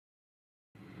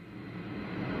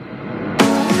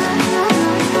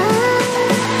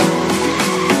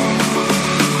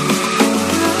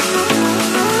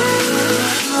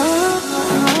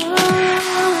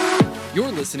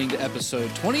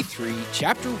episode 23,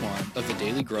 chapter 1 of the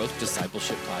Daily Growth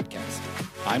Discipleship Podcast.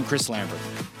 I'm Chris Lambert.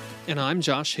 And I'm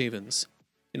Josh Havens.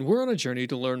 And we're on a journey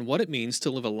to learn what it means to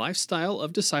live a lifestyle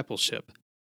of discipleship.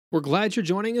 We're glad you're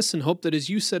joining us and hope that as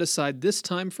you set aside this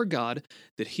time for God,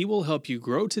 that He will help you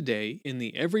grow today in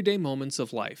the everyday moments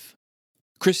of life.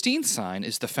 Christine Sine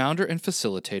is the founder and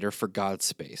facilitator for God's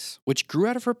Space, which grew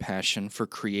out of her passion for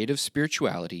creative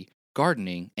spirituality,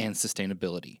 gardening, and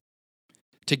sustainability.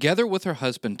 Together with her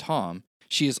husband Tom,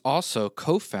 she is also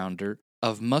co-founder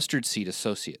of Mustard Seed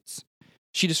Associates.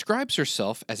 She describes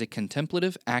herself as a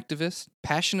contemplative activist,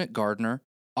 passionate gardener,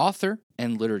 author,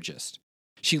 and liturgist.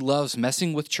 She loves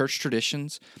messing with church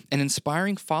traditions and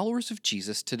inspiring followers of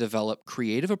Jesus to develop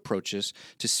creative approaches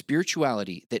to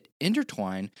spirituality that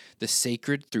intertwine the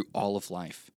sacred through all of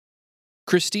life.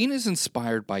 Christine is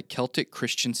inspired by Celtic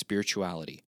Christian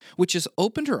spirituality, which has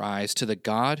opened her eyes to the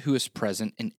God who is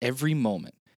present in every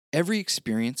moment, every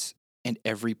experience, and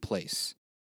every place.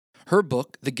 Her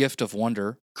book, The Gift of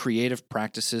Wonder, Creative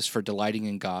Practices for Delighting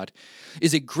in God,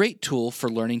 is a great tool for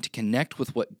learning to connect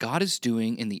with what God is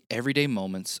doing in the everyday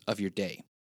moments of your day.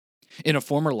 In a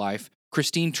former life,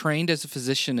 Christine trained as a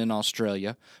physician in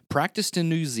Australia, practiced in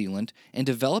New Zealand, and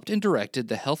developed and directed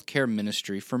the healthcare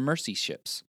ministry for Mercy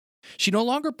Ships. She no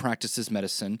longer practices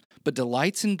medicine, but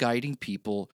delights in guiding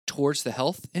people towards the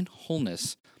health and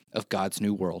wholeness of God's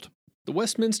new world. The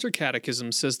Westminster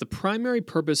Catechism says the primary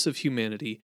purpose of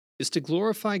humanity is to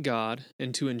glorify God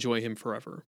and to enjoy Him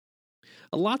forever.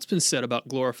 A lot's been said about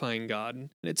glorifying God, and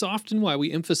it's often why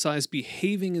we emphasize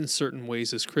behaving in certain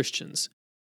ways as Christians.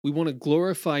 We want to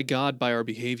glorify God by our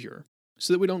behavior,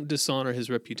 so that we don't dishonor His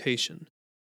reputation.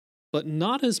 But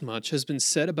not as much has been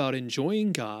said about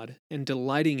enjoying God and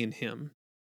delighting in Him.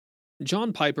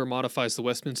 John Piper modifies the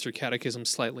Westminster Catechism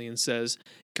slightly and says,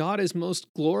 God is most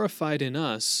glorified in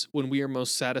us when we are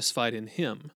most satisfied in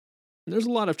Him. And there's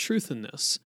a lot of truth in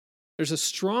this. There's a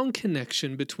strong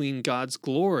connection between God's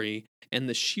glory and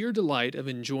the sheer delight of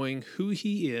enjoying who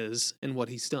He is and what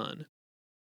He's done.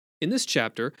 In this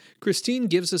chapter, Christine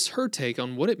gives us her take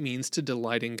on what it means to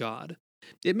delight in God.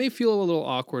 It may feel a little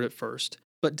awkward at first,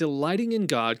 but delighting in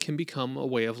God can become a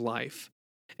way of life.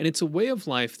 And it's a way of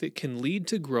life that can lead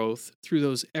to growth through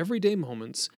those everyday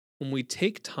moments when we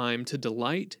take time to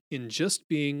delight in just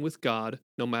being with God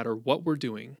no matter what we're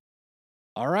doing.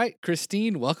 All right,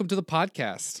 Christine, welcome to the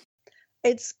podcast.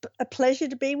 It's a pleasure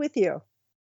to be with you.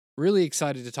 Really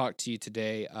excited to talk to you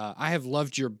today. I have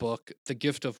loved your book, The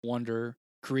Gift of Wonder,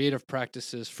 Creative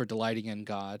Practices for Delighting in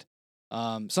God.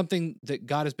 Something that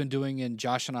God has been doing in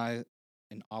Josh and I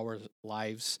in our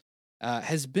lives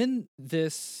has been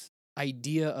this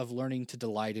idea of learning to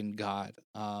delight in God.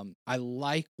 I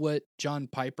like what John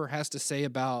Piper has to say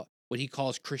about what he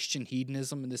calls Christian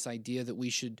hedonism and this idea that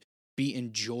we should be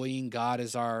enjoying God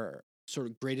as our sort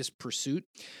of greatest pursuit.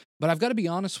 But I've got to be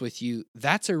honest with you,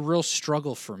 that's a real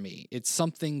struggle for me. It's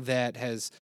something that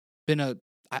has been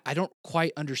I don't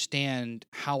quite understand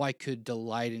how I could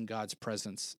delight in God's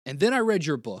presence. And then I read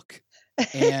your book,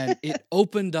 and it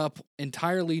opened up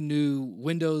entirely new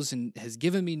windows and has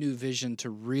given me new vision to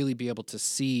really be able to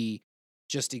see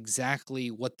just exactly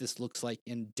what this looks like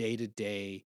in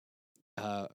day-to-day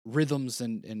rhythms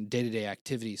and day-to-day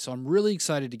activities. So I'm really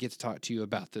excited to get to talk to you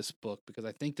about this book because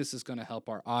I think this is going to help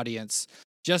our audience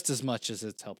just as much as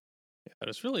it's helped. Yeah, but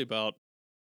it's really about,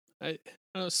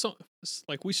 it's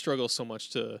like we struggle so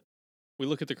much we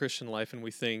look at the Christian life and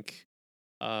we think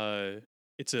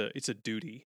it's a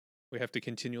duty. We have to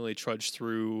continually trudge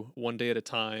through one day at a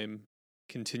time,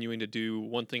 continuing to do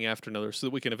one thing after another so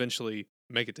that we can eventually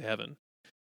make it to heaven.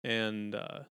 And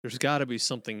there's got to be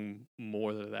something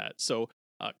more than that. So,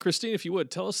 Christine, if you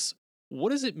would, tell us,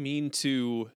 what does it mean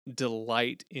to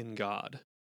delight in God?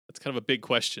 That's kind of a big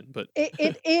question, but...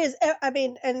 It is. I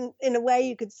mean, and in a way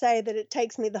you could say that it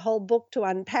takes me the whole book to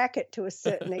unpack it to a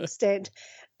certain extent.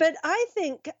 But I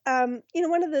think,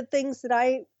 one of the things that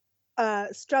I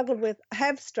have struggled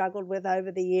with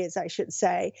over the years, I should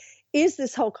say, is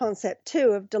this whole concept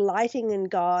too of delighting in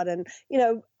God. And,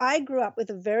 I grew up with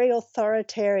a very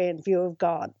authoritarian view of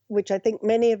God, which I think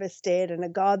many of us did, and a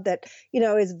God that,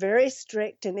 is very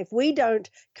strict. And if we don't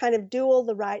kind of do all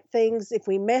the right things, if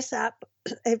we mess up,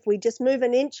 if we just move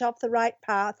an inch off the right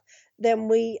path, then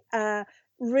we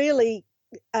really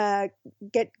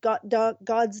get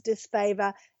God's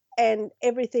disfavor and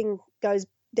everything goes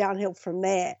downhill from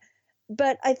there.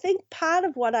 But I think part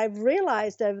of what I've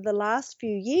realized over the last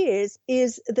few years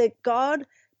is that God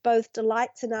both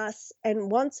delights in us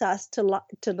and wants us to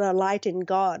delight in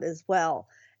God as well.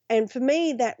 And for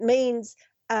me, that means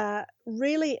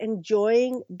really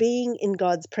enjoying being in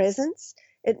God's presence.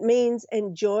 It means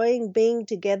enjoying being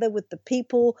together with the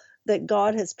people that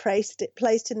God has placed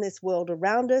in this world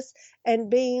around us, and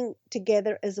being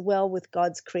together as well with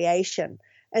God's creation.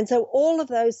 And so all of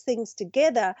those things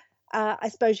together, I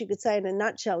suppose you could say in a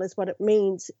nutshell, is what it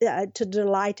means to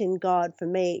delight in God for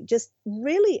me. Just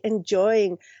really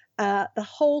enjoying the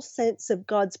whole sense of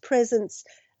God's presence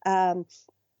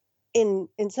in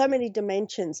so many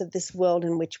dimensions of this world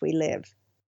in which we live.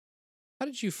 How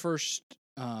did you first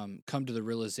come to the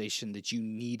realization that you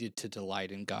needed to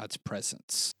delight in God's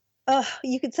presence?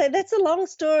 You could say that's a long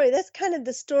story. That's kind of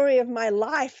the story of my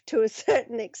life to a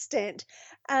certain extent.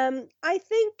 I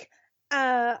think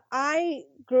I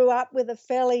grew up with a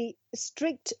fairly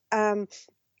strict.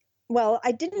 Well,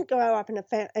 I didn't grow up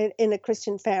in a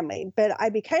Christian family, but I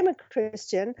became a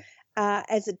Christian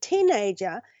as a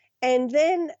teenager, and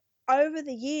then over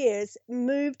the years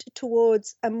moved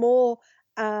towards a more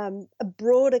a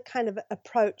broader kind of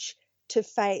approach to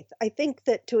faith. I think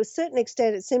that to a certain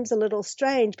extent it seems a little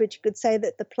strange, but you could say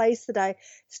that the place that I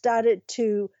started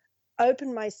to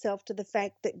open myself to the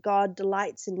fact that God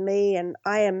delights in me and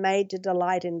I am made to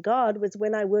delight in God was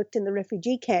when I worked in the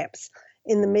refugee camps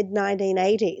in the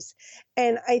mid-1980s.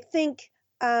 And I think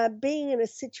being in a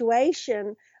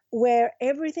situation where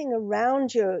everything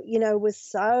around you, was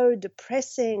so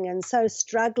depressing and so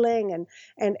struggling,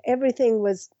 and everything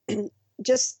was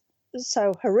just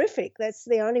so horrific. That's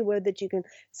the only word that you can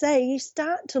say. You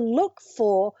start to look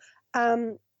for,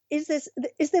 is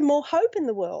there more hope in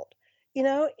the world?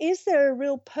 Is there a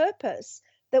real purpose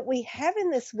that we have in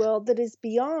this world that is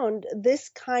beyond this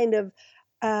kind of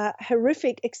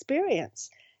horrific experience?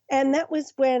 And that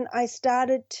was when I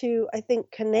started to, I think,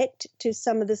 connect to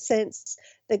some of the sense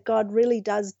that God really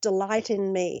does delight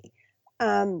in me.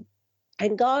 And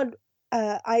God,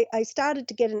 I started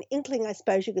to get an inkling, I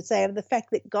suppose you could say, of the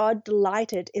fact that God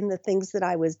delighted in the things that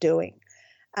I was doing.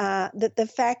 That the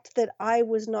fact that I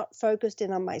was not focused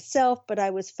in on myself, but I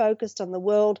was focused on the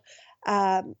world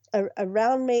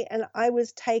around me, and I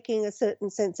was taking a certain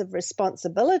sense of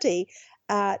responsibility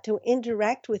to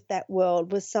interact with that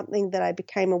world, was something that I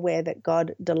became aware that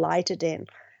God delighted in.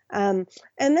 And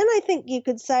then I think you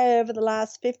could say over the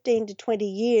last 15 to 20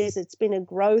 years, it's been a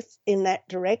growth in that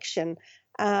direction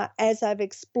as I've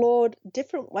explored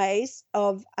different ways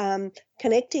of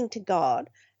connecting to God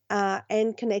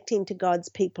and connecting to God's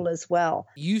people as well.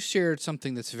 You shared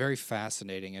something that's very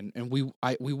fascinating, and we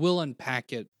will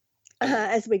unpack it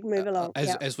as we move along,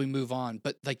 as we move on.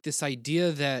 But like this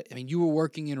idea that, you were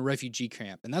working in a refugee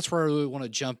camp, and that's where I really want to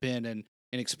jump in and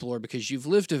explore, because you've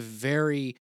lived a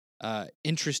very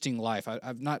interesting life.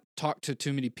 I've not talked to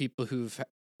too many people who've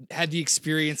had the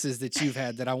experiences that you've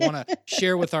had that I want to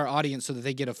share with our audience so that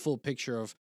they get a full picture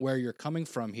of where you're coming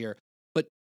from here.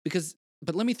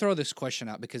 But let me throw this question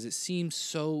out, because it seems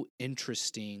so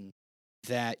interesting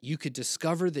that you could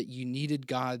discover that you needed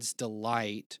God's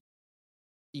delight.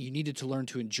 You needed to learn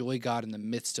to enjoy God in the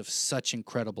midst of such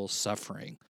incredible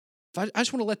suffering. I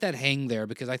just want to let that hang there,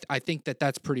 because I think that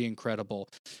that's pretty incredible.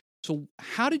 So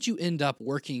how did you end up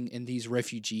working in these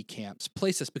refugee camps?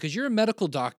 Place us, because you're a medical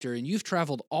doctor and you've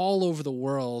traveled all over the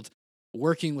world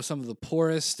working with some of the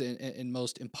poorest and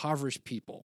most impoverished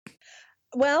people.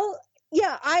 Well,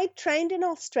 yeah, I trained in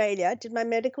Australia, did my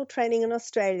medical training in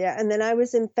Australia, and then I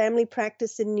was in family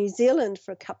practice in New Zealand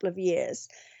for a couple of years.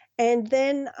 And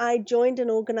then I joined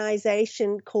an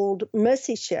organization called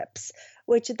Mercy Ships,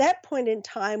 which at that point in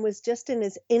time was just in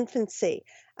its infancy.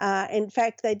 In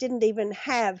fact, they didn't even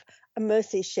have a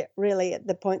mercy ship really at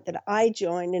the point that I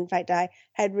joined. In fact, I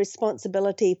had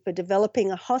responsibility for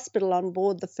developing a hospital on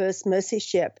board the first mercy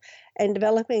ship and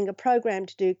developing a program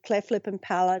to do cleft lip and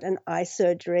palate and eye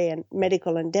surgery and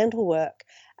medical and dental work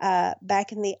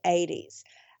back in the 80s.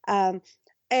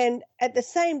 And at the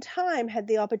same time had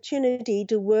the opportunity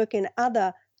to work in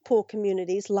other poor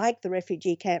communities like the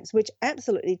refugee camps, which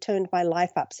absolutely turned my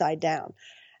life upside down.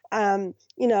 I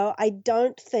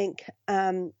don't think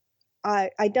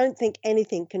I don't think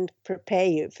anything can prepare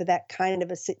you for that kind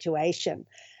of a situation.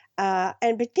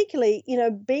 And particularly,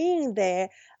 being there,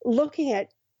 looking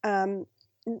at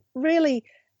really,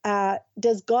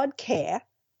 does God care?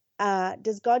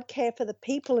 Does God care for the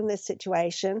people in this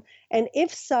situation? And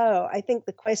if so, I think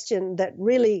the question that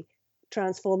really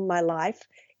transformed my life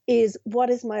is, what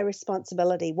is my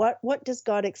responsibility? What does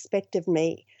God expect of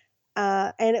me?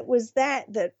 And it was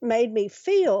that made me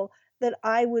feel that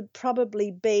I would probably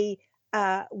be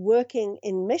working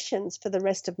in missions for the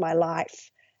rest of my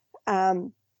life.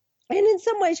 And in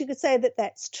some ways you could say that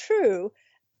that's true.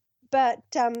 But,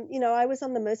 I was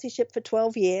on the Mercy Ship for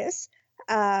 12 years.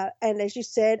 And as you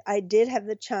said, I did have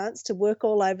the chance to work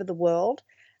all over the world.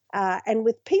 and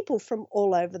with people from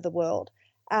all over the world.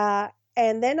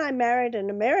 And then I married an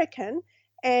American,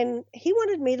 and he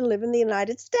wanted me to live in the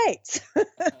United States.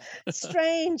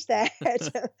 Strange that.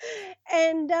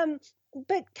 and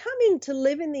but coming to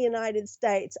live in the United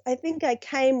States, I think I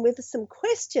came with some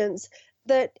questions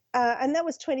that, and that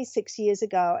was 26 years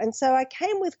ago. And so I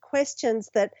came with questions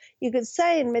that you could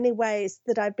say in many ways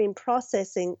that I've been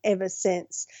processing ever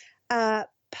since.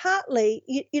 Partly,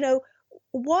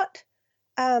 what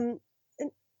um,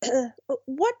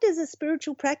 what does a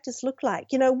spiritual practice look like?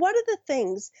 What are the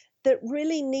things that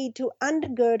really need to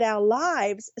undergird our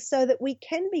lives so that we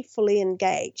can be fully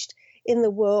engaged in the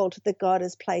world that God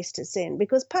has placed us in?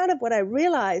 Because part of what I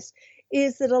realized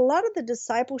is that a lot of the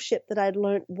discipleship that I'd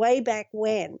learned way back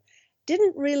when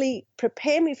didn't really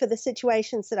prepare me for the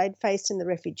situations that I'd faced in the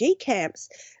refugee camps.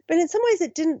 But in some ways,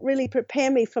 it didn't really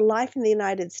prepare me for life in the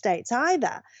United States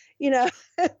either.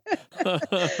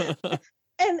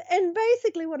 And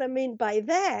basically what I mean by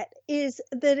that is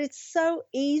that it's so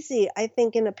easy, I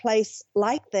think, in a place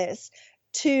like this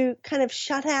to kind of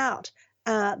shut out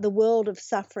the world of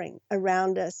suffering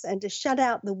around us and to shut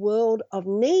out the world of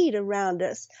need around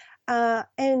us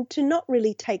and to not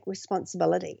really take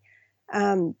responsibility.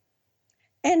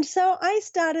 And so I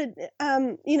started,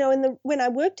 when I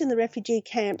worked in the refugee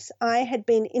camps, I had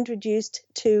been introduced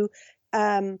to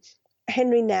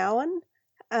Henry Nouwen,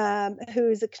 who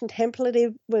is a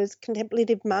contemplative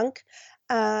monk,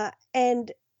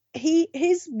 and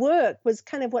his work was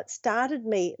kind of what started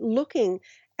me looking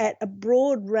at a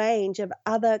broad range of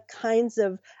other kinds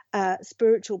of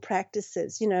spiritual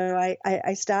practices.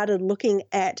 I started looking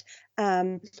at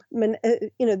the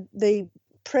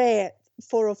prayer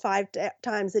 4 or 5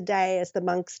 times a day as the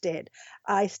monks did.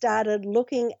 I started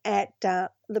looking at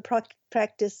the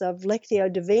practice of Lectio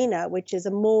Divina, which is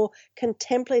a more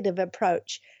contemplative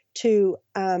approach to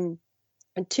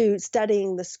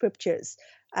studying the scriptures,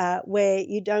 where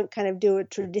you don't kind of do a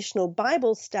traditional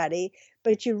Bible study,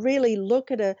 but you really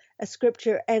look at a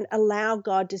scripture and allow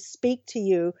God to speak to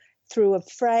you through a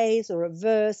phrase or a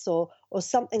verse or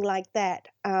something like that,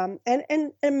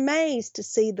 and amazed to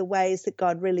see the ways that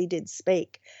God really did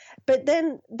speak. But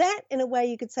then that, in a way,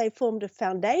 you could say, formed a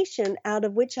foundation out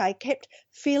of which I kept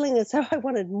feeling as though I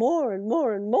wanted more and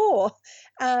more and more,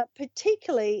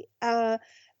 particularly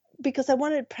because I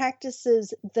wanted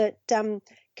practices that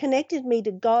connected me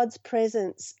to God's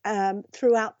presence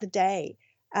throughout the day.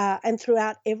 And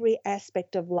throughout every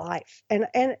aspect of life. And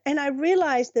I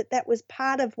realized that was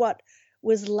part of what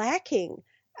was lacking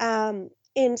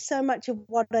in so much of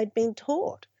what I'd been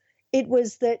taught. It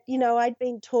was that, I'd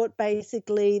been taught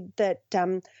basically that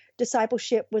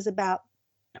discipleship was about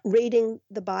reading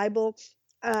the Bible,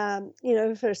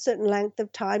 for a certain length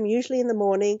of time, usually in the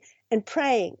morning, and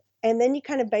praying. And then you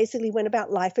kind of basically went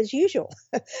about life as usual.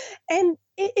 And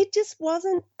it just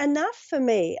wasn't enough for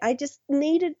me. I just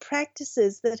needed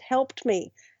practices that helped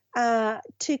me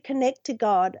to connect to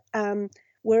God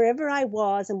wherever I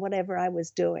was and whatever I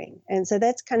was doing. And so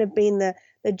that's kind of been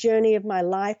the journey of my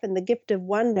life. And the gift of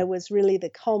wonder was really the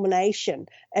culmination,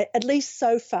 at least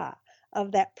so far,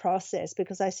 of that process,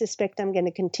 because I suspect I'm going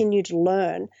to continue to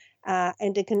learn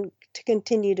and to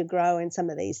continue to grow in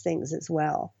some of these things as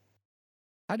well.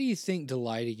 How do you think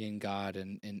delighting in God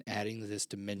and adding this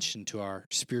dimension to our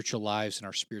spiritual lives and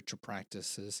our spiritual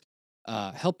practices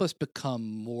help us become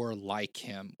more like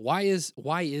Him? Why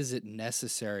is it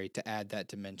necessary to add that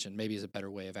dimension? Maybe is a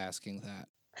better way of asking that.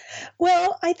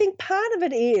 Well, I think part of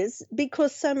it is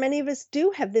because so many of us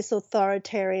do have this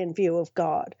authoritarian view of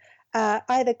God,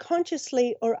 either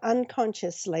consciously or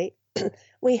unconsciously.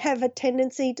 We have a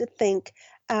tendency to think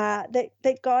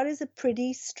that God is a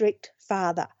pretty strict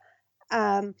father.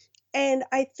 And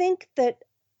I think that,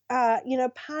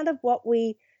 part of what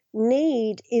we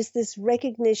need is this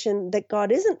recognition that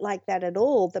God isn't like that at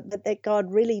all, but that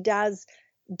God really does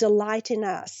delight in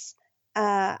us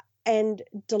and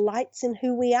delights in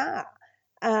who we are,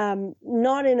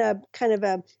 not in a kind of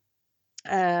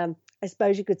I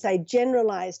suppose you could say,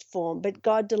 generalized form, but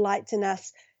God delights in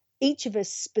us, each of us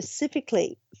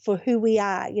specifically, for who we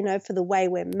are, for the way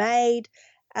we're made,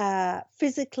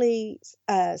 physically,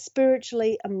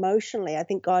 spiritually, emotionally. I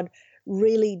think God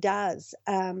really does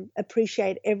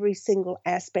appreciate every single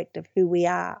aspect of who we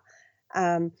are.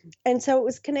 And so it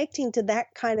was connecting to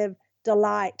that kind of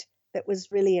delight that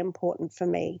was really important for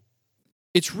me.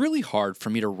 It's really hard for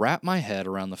me to wrap my head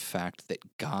around the fact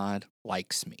that God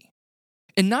likes me.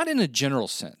 And not in a general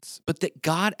sense, but that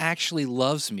God actually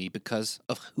loves me because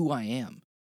of who I am.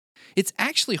 It's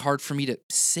actually hard for me to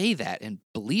say that and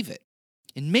believe it.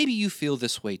 And maybe you feel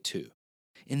this way too.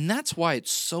 And that's why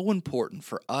it's so important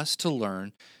for us to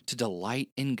learn to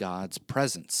delight in God's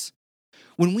presence.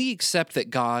 When we accept that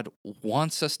God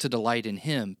wants us to delight in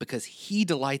Him because He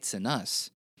delights in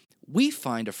us, we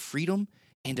find a freedom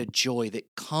and a joy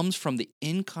that comes from the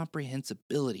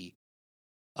incomprehensibility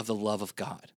of the love of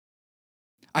God.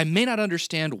 I may not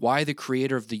understand why the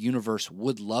Creator of the universe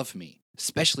would love me,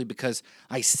 especially because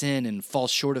I sin and fall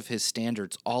short of His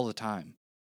standards all the time.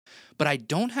 But I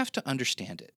don't have to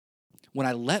understand it. When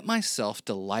I let myself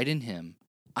delight in Him,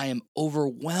 I am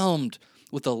overwhelmed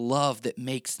with a love that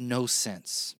makes no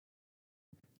sense.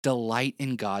 Delight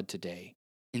in God today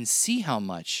and see how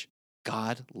much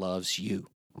God loves you.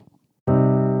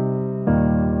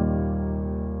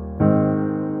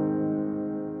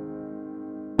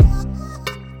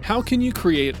 How can you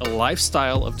create a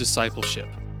lifestyle of discipleship?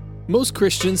 Most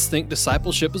Christians think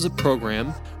discipleship is a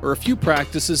program or a few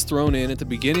practices thrown in at the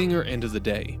beginning or end of the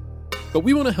day. But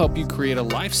we want to help you create a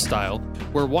lifestyle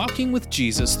where walking with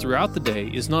Jesus throughout the day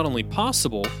is not only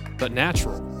possible, but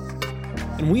natural.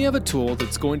 And we have a tool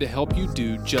that's going to help you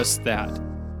do just that.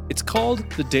 It's called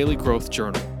the Daily Growth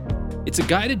Journal. It's a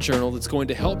guided journal that's going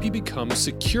to help you become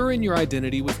secure in your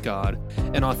identity with God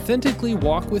and authentically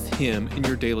walk with Him in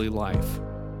your daily life.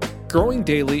 Growing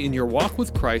daily in your walk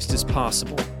with Christ is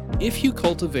possible if you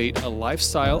cultivate a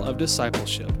lifestyle of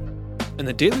discipleship. And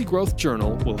the Daily Growth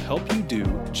Journal will help you do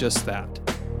just that.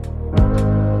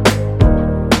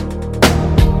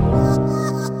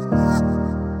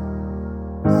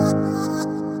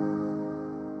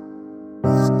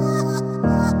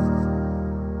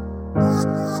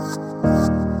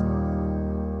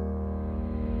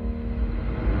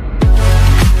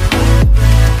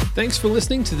 Thanks for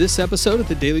listening to this episode of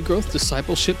the Daily Growth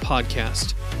Discipleship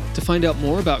Podcast. To find out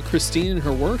more about Christine and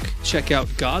her work, check out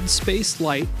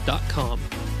godspacelight.com.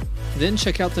 Then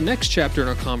check out the next chapter in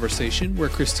our conversation where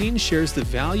Christine shares the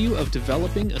value of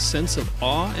developing a sense of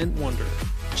awe and wonder,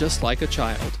 just like a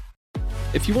child.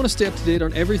 If you want to stay up to date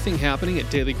on everything happening at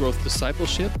Daily Growth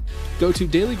Discipleship, go to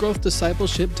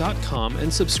dailygrowthdiscipleship.com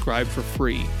and subscribe for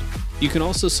free. You can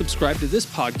also subscribe to this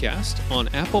podcast on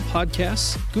Apple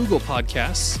Podcasts, Google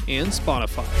Podcasts, and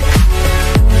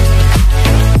Spotify.